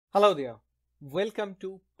Hello there. Welcome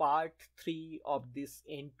to part 3 of this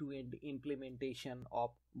end-to-end implementation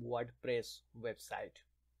of WordPress website.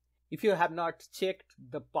 If you have not checked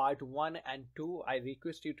the part 1 and 2, I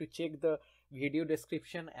request you to check the video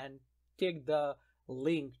description and take the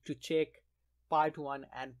link to check part 1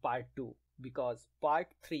 and part 2 because part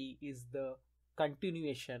 3 is the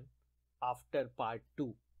continuation after part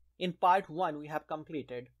 2. In part 1, we have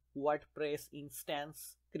completed WordPress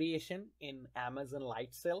instance creation in Amazon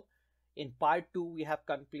Lightsail. In part 2, we have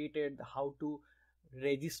completed how to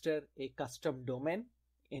register a custom domain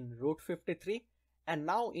in Route53. And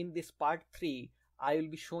now in this part 3, I will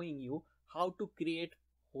be showing you how to create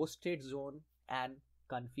hosted zone and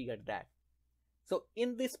configure that. So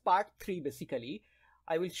in this part 3, basically,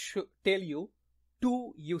 I will tell you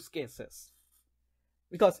two use cases.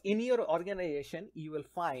 Because in your organization, you will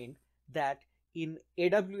find that in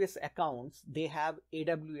AWS accounts, they have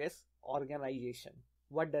AWS organization.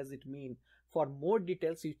 What does it mean? For more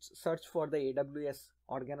details, you search for the AWS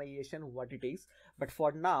organization, what it is. But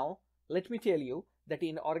for now, let me tell you that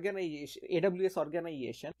in AWS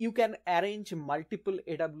organization, you can arrange multiple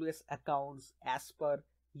AWS accounts as per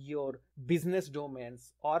your business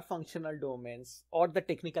domains or functional domains or the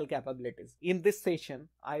technical capabilities. In this session,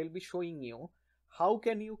 I will be showing you how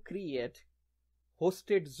can you create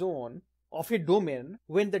hosted zone of a domain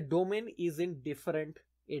when the domain is in different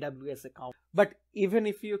AWS account. But even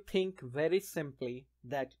if you think very simply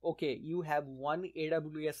that, okay, you have one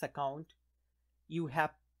AWS account, you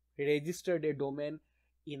have registered a domain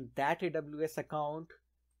in that AWS account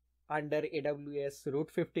under AWS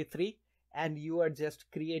Route53, and you are just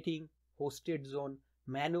creating hosted zone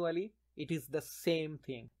manually, it is the same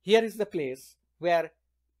thing. Here is the place where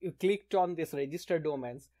you clicked on this register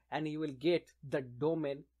domains and you will get the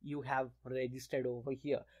domain you have registered over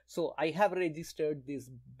here. So I have registered this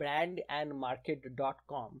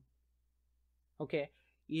brandandmarket.com, okay,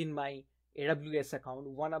 in my AWS account,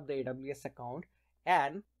 one of the AWS account,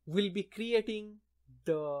 and will be creating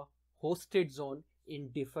the hosted zone in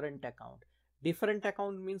different account. Different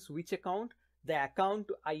account means which account? The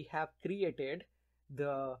account I have created,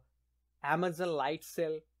 the Amazon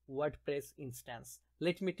Lightsail WordPress instance.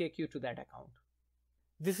 Let me take you to that account.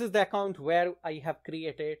 This is the account where I have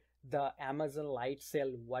created the Amazon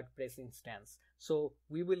Lightsail WordPress instance. So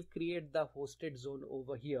we will create the hosted zone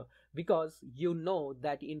over here because you know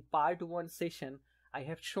that in part 1 session, I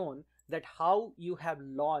have shown that how you have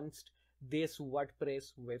launched this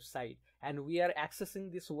WordPress website, and we are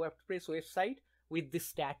accessing this WordPress website with this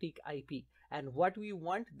static IP. And what we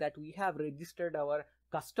want, that we have registered our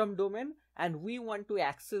custom domain and we want to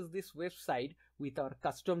access this website with our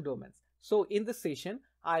custom domains. So in this session,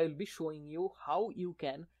 I will be showing you how you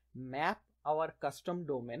can map our custom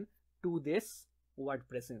domain to this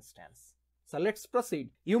WordPress instance. So let's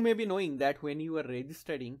proceed. You may be knowing that when you are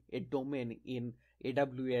registering a domain in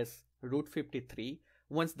AWS Route53,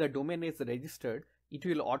 once the domain is registered, it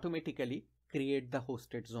will automatically create the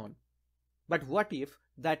hosted zone. But what if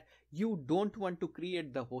that you don't want to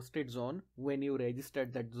create the hosted zone when you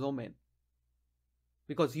registered that domain?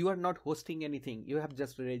 Because you are not hosting anything, you have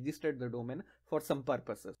just registered the domain for some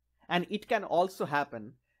purposes. And it can also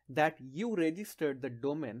happen that you registered the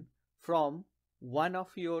domain from one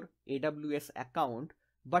of your AWS account,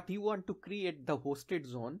 but you want to create the hosted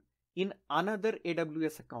zone in another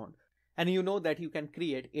AWS account. And you know that you can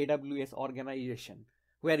create AWS organization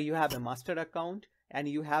where you have a master account and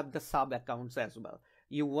you have the sub accounts as well.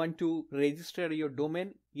 You want to register your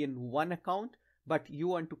domain in one account, but you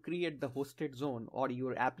want to create the hosted zone or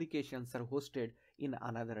your applications are hosted in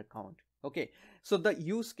another account. Okay, so the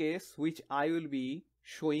use case which I will be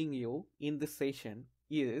showing you in this session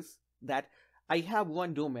is that I have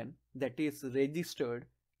one domain that is registered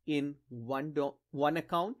in one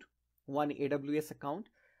account, one AWS account,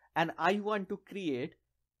 and I want to create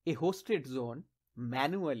a hosted zone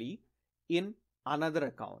manually in another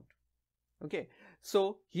account. Okay,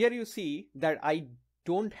 so here you see that I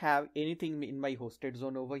don't have anything in my hosted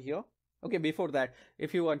zone over here. Okay, before that,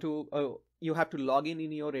 if you want to, you have to log in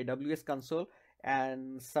your AWS console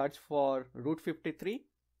and search for Route53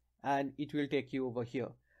 and it will take you over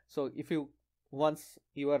here. So if you, once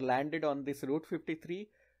you are landed on this Route53,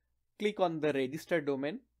 click on the register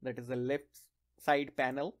domain, that is the left side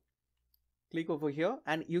panel. Click over here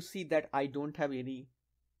and you see that I don't have any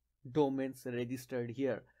domains registered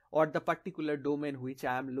here, or the particular domain which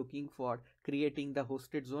I am looking for creating the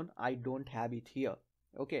hosted zone, I don't have it here.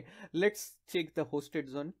 Okay, let's check the hosted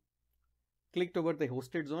zone. Clicked over the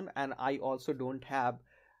hosted zone and I also don't have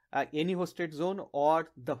any hosted zone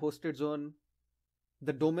or the hosted zone,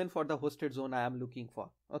 the domain for the hosted zone I am looking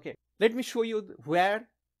for. Okay, let me show you where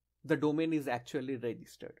the domain is actually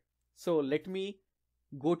registered. So let me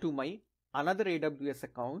go to my another AWS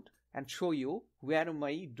account and show you where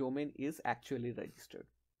my domain is actually registered.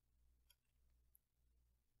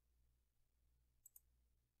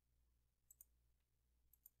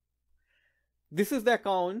 This is the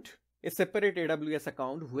account, a separate AWS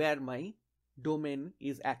account where my domain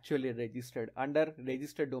is actually registered. Under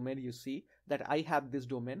registered domain, you see that I have this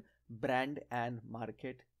domain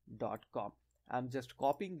brandandmarket.com. I'm just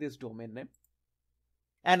copying this domain name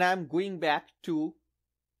and I'm going back to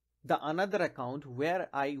the another account where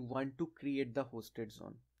I want to create the hosted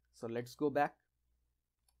zone. So let's go back.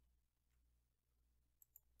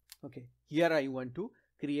 Okay, here I want to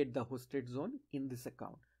create the hosted zone in this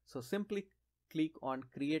account. So simply click on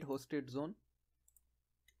create hosted zone,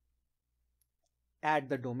 add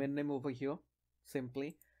the domain name over here,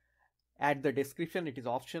 simply add the description. It is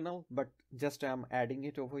optional, but just I'm adding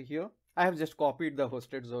it over here. I have just copied the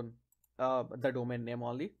hosted zone, the domain name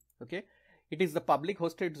only. Okay, it is the public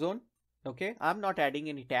hosted zone. Okay, I'm not adding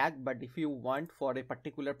any tag, but if you want for a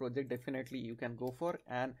particular project, definitely you can go for,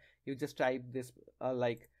 and you just type this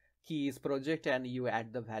like keys project and you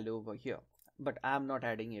add the value over here, but I'm not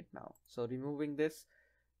adding it now. So removing this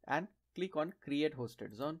and click on create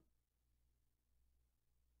hosted zone.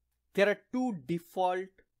 There are two default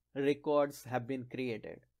records have been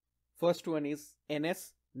created. First one is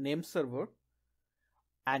NS name server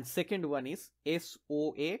and second one is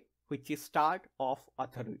SOA, which is start of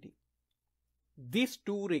authority. These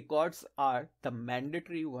two records are the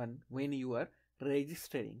mandatory one when you are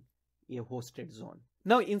registering a hosted zone.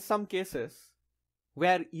 Now in some cases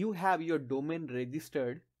where you have your domain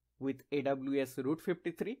registered with AWS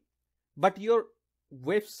Route53, but your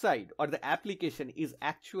website or the application is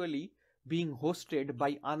actually being hosted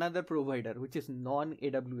by another provider which is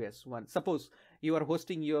non-AWS one. Suppose you are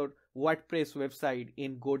hosting your WordPress website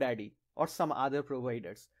in GoDaddy or some other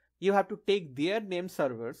providers. You have to take their name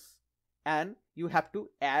servers and you have to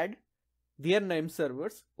add their name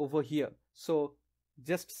servers over here. So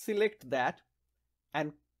just select that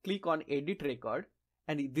and click on edit record,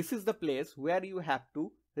 and this is the place where you have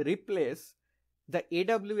to replace the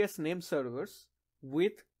AWS name servers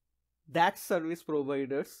with that service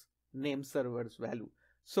provider's name servers value.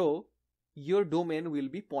 So your domain will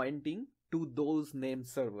be pointing to those name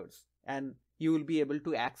servers and you will be able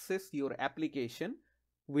to access your application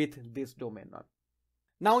with this domain name.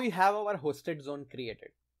 Now we have our hosted zone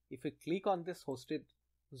created. If you click on this hosted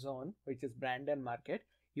zone, which is brand and market,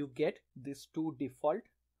 you get these two default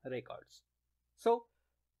records. So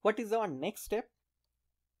what is our next step?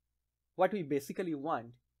 What we basically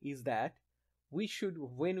want is that we should,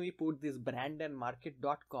 when we put this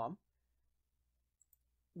brandandmarket.com,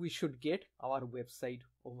 we should get our website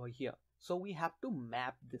over here. So we have to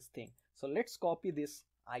map this thing. So let's copy this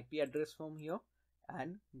IP address from here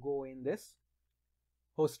and go in this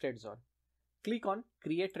hosted zone. Click on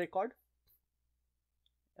create record.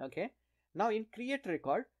 Okay. Now in create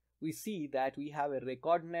record, we see that we have a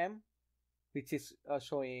record name which is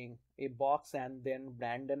showing a box and then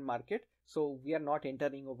brand and market. So we are not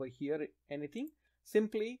entering over here anything.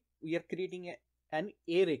 Simply we are creating an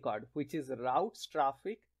A record which is routes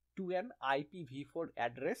traffic to an IPv4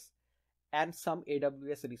 address and some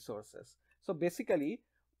AWS resources. So basically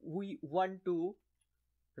we want to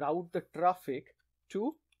route the traffic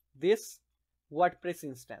to this WordPress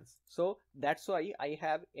instance. So that's why I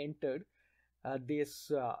have entered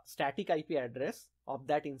this static IP address of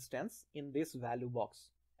that instance in this value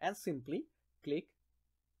box and simply click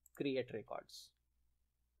create records.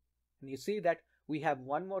 And you see that we have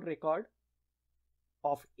one more record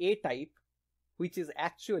of A type which is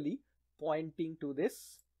actually pointing to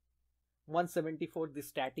this 174, the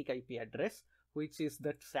static IP address, which is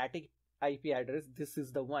the static IP address. This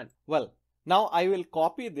is the one. Well, now I will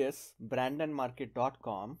copy this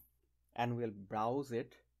brandandmarket.com and we'll browse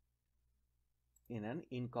it in an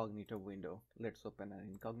incognito window. Let's open an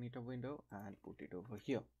incognito window and put it over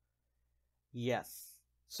here. Yes.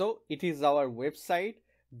 So it is our website,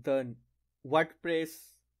 the WordPress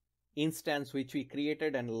instance which we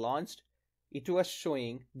created and launched. It was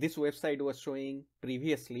showing, this website was showing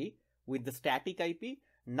previously with the static IP.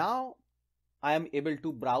 Now I am able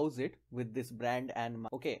to browse it with this brand and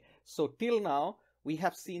okay. So till now we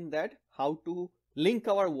have seen that how to link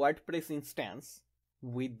our WordPress instance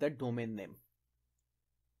with the domain name.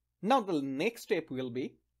 Now the next step will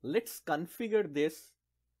be, let's configure this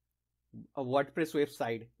WordPress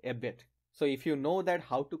website a bit. So if you know that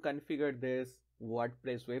how to configure this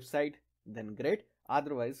WordPress website, then great.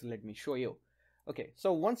 Otherwise, let me show you. Okay,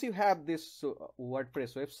 so once you have this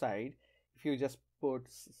WordPress website, if you just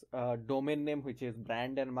puts domain name, which is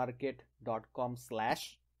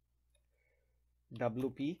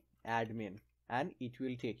brandandmarket.com/WP admin, and it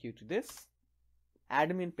will take you to this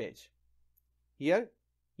admin page. Here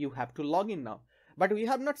you have to log in now, but we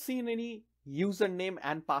have not seen any username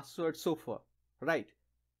and password so far, right?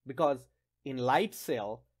 Because in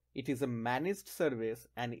Lightsail it is a managed service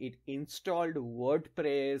and it installed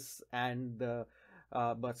WordPress and the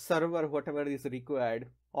server, whatever is required,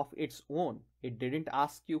 of its own. It didn't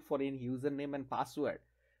ask you for any username and password.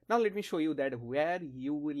 Now let me show you that where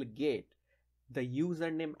you will get the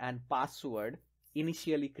username and password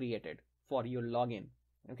initially created for your login.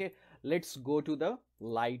 Okay, let's go to the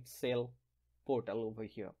Lightsail portal over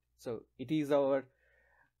here. So it is our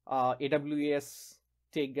AWS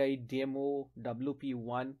Tech Guide Demo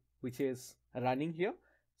WP1 which is running here.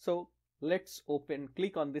 So let's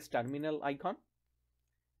click on this terminal icon,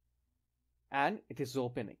 and it is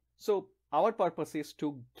opening. So our purpose is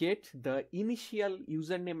to get the initial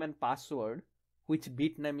username and password which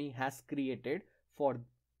Bitnami has created for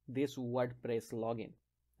this WordPress login.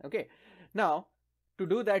 Okay, now to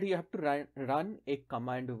do that you have to run a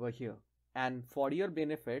command over here, and for your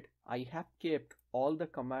benefit I have kept all the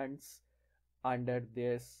commands under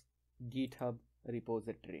this GitHub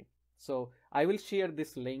repository. So I will share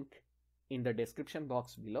this link in the description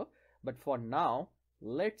box below, but for now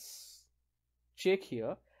let's check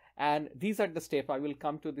here, and these are the steps. I will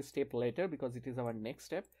come to this step later because it is our next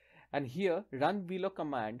step. And here run below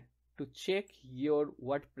command to check your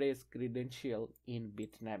WordPress credential in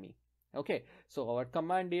Bitnami. Okay, so our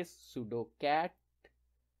command is sudo cat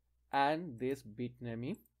and this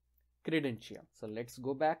Bitnami credential. So let's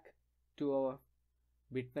go back to our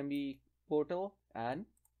Bitnami portal and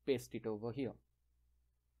paste it over here.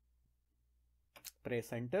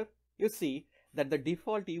 Press enter. You see that the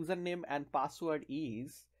default username and password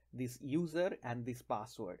is this user and this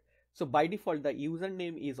password. So by default the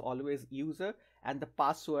username is always user and the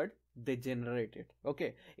password they generated.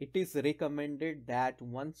 Okay, it is recommended that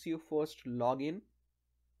once you first log in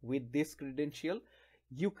with this credential,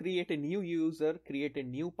 you create a new user, create a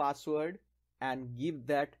new password, and give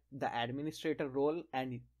that the administrator role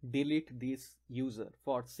and delete this user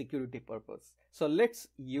for security purpose. So let's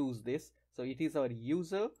use this. So it is our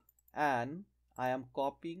user and I am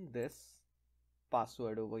copying this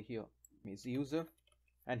password over here. Is user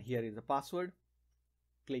and here is the password.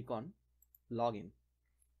 Click on login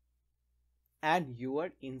and you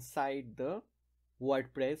are inside the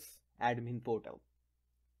WordPress admin portal.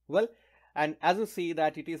 Well, and as you see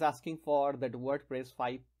that it is asking for that WordPress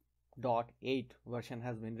 5.8 version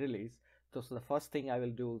has been released. So the first thing I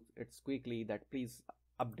will do, it's quickly that please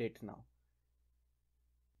update now.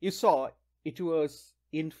 You saw it was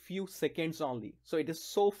in few seconds only, so it is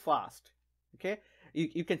so fast. Okay,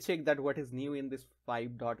 you can check that what is new in this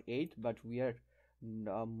 5.8, but we are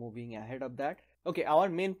moving ahead of that. Okay, our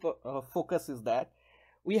main focus is that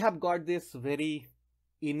we have got this very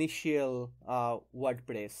initial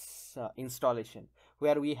WordPress installation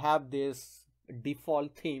where we have this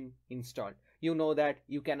default theme installed. You know that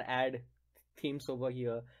you can add themes over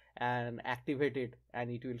here and activate it and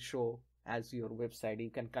it will show as your website.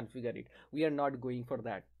 You can configure it. We are not going for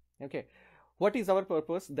that. Okay, what is our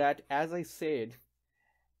purpose? That as I said,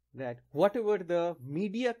 that whatever the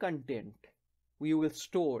media content we will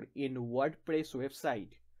store in WordPress website,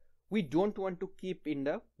 we don't want to keep in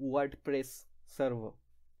the WordPress server.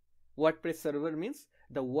 WordPress server means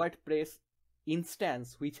the WordPress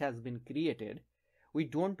instance which has been created. We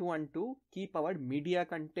don't want to keep our media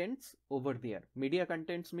contents over there. Media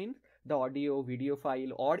contents means the audio, video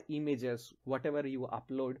file or images, whatever you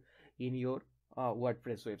upload in your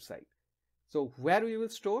WordPress website. So where we will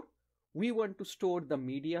store? We want to store the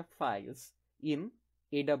media files in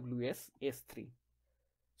AWS S3.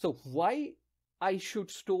 So why I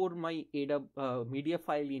should store my media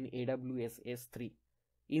file in AWS S3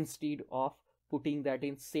 instead of putting that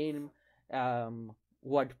in same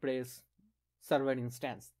WordPress server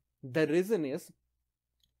instance? The reason is,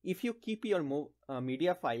 if you keep your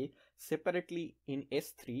media file separately in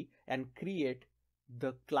S3 and create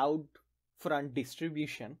the cloud front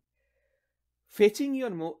distribution, fetching your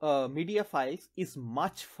media files is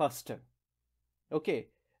much faster. Okay,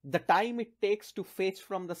 the time it takes to fetch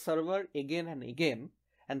from the server again and again,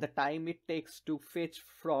 and the time it takes to fetch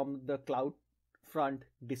from the cloud front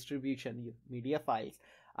distribution media files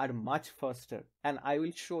are much faster, and I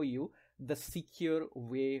will show you the secure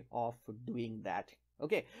way of doing that.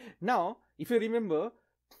 Okay, now if you remember,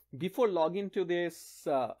 before logging to this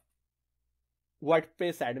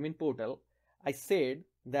WordPress admin portal, I said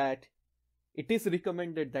that it is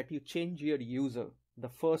recommended that you change your user, the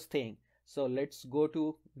first thing, So let's go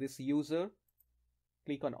to this user,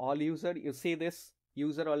 click on all user. You see this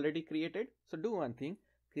user already created. So do one thing,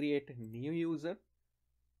 create a new user,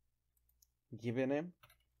 give a name,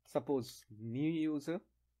 suppose new user,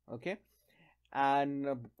 okay,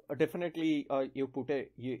 and definitely you put a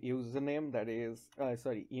username, that is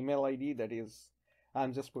sorry, email ID, that is,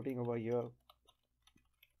 I'm just putting over here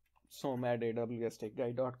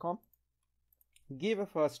som@awstechguide.com. Give a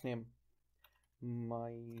first name,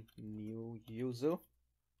 my new user,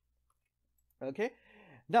 okay.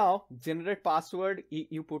 Now generate password,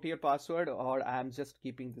 you put your password, or I'm just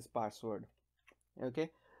keeping this password, okay.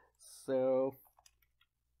 So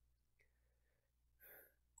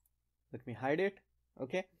let me hide it,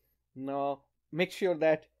 okay. Now make sure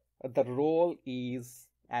that the role is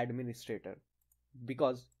administrator,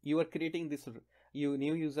 because you are creating this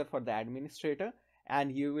new user for the administrator,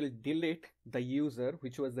 and you will delete the user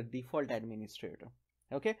which was the default administrator,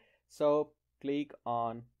 okay. So click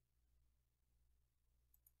on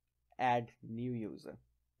add new user.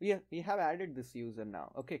 We have added this user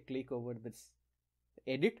now, okay. Click over this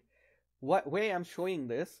edit. Where I'm showing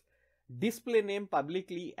this, display name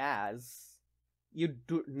publicly as, you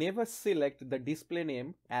do never select the display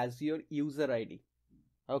name as your user ID,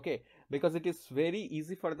 okay, because it is very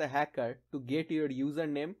easy for the hacker to get your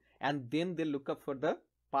username and then they look up for the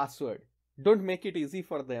password. Don't make it easy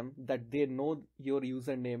for them that they know your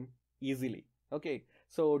username easily, okay.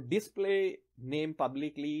 So display name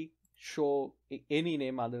publicly, show any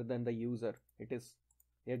name other than the user. It is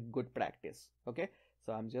a good practice, okay.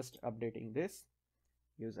 So I'm just updating this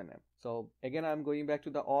username. So again, I'm going back to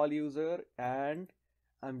the all user and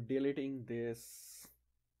I'm deleting this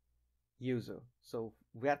user. So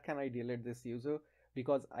where can I delete this user?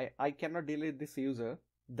 Because I cannot delete this user.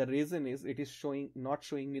 The reason is it is not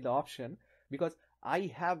showing me the option because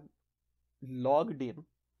I have logged in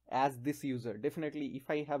as this user. Definitely if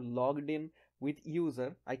I have logged in with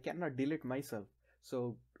user, I cannot delete myself.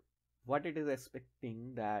 So what it is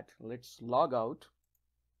expecting that, let's log out,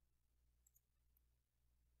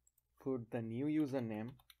 put the new username,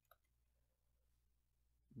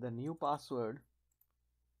 the new password.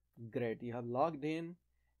 Great, you have logged in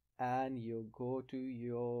and you go to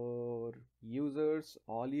your users,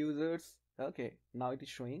 all users, okay. Now it is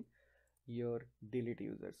showing your delete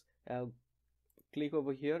users. Click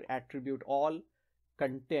over here, attribute all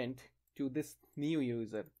content to this new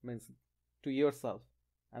user, means to yourself,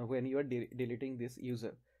 and when you are deleting this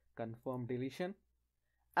user, confirm deletion,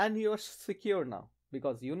 and you are secure now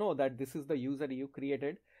because you know that this is the user you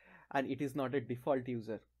created and it is not a default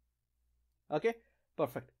user, okay.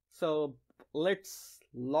 Perfect. So let's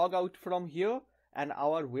log out from here and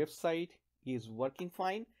our website is working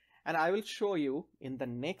fine, and I will show you in the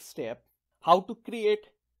next step how to create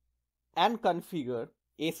and configure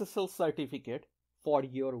SSL certificate for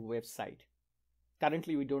your website.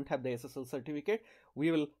 Currently we don't have the SSL certificate.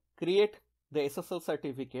 We will create the SSL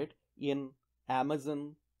certificate in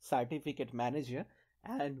Amazon Certificate Manager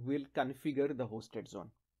and we'll configure the hosted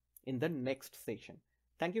zone in the next session.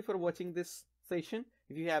 Thank you for watching this session.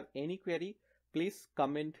 If you have any query, please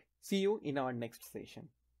comment. See you in our next session.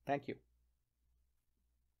 Thank you.